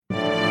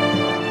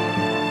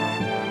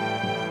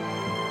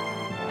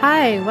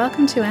Hi,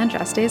 welcome to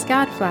Andraste's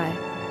Gadfly,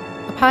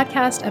 a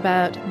podcast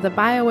about the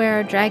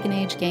BioWare Dragon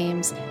Age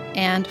games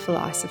and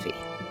philosophy.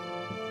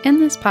 In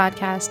this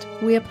podcast,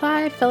 we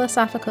apply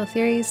philosophical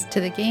theories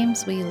to the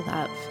games we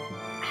love.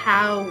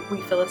 How we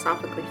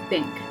philosophically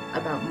think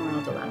about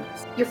moral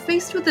dilemmas. You're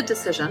faced with a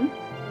decision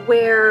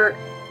where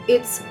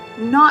it's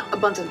not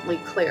abundantly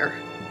clear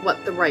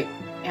what the right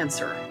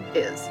answer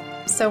is.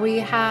 So we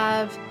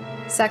have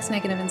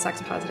sex-negative and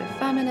sex-positive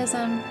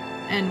feminism.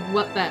 And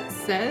what that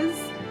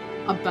says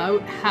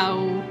about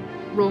how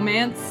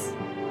romance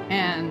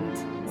and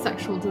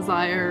sexual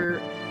desire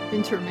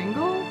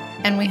intermingle.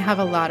 And we have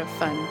a lot of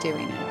fun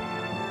doing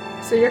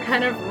it. So you're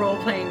kind of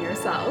role-playing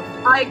yourself.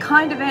 I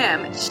kind of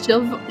am.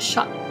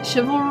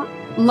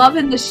 Love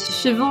in the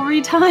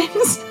chivalry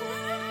times?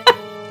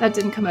 That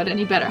didn't come out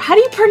any better. How do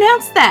you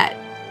pronounce that?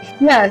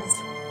 Yes,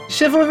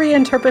 chivalry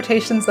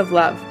interpretations of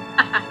love.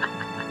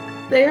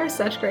 They are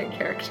such great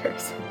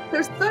characters.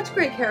 They're such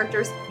great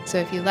characters. So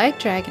if you like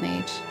Dragon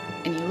Age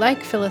and you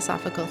like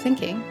philosophical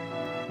thinking,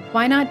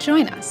 why not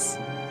join us?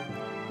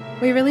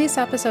 We release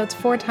episodes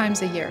 4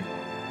 times a year.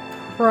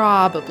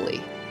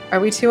 Probably. Are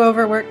we too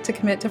overworked to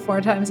commit to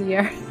 4 times a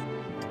year?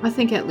 I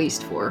think at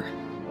least 4.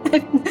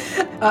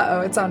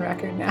 Uh-oh, it's on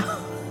record now.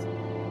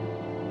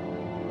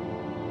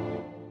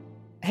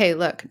 Hey,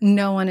 look,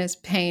 no one is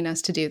paying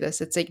us to do this.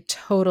 It's a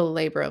total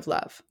labor of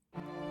love.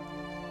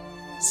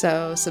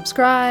 So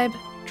subscribe,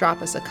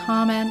 drop us a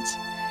comment.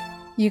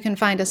 You can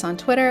find us on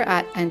Twitter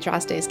at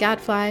Andraste's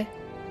Gadfly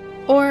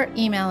or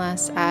email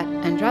us at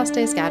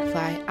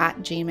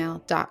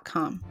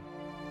andrastesgadfly@gmail.com.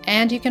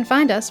 And you can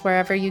find us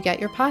wherever you get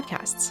your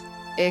podcasts,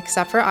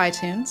 except for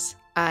iTunes.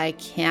 I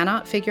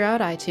cannot figure out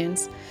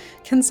iTunes.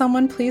 Can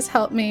someone please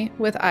help me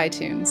with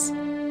iTunes?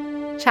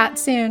 Chat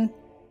soon.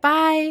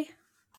 Bye!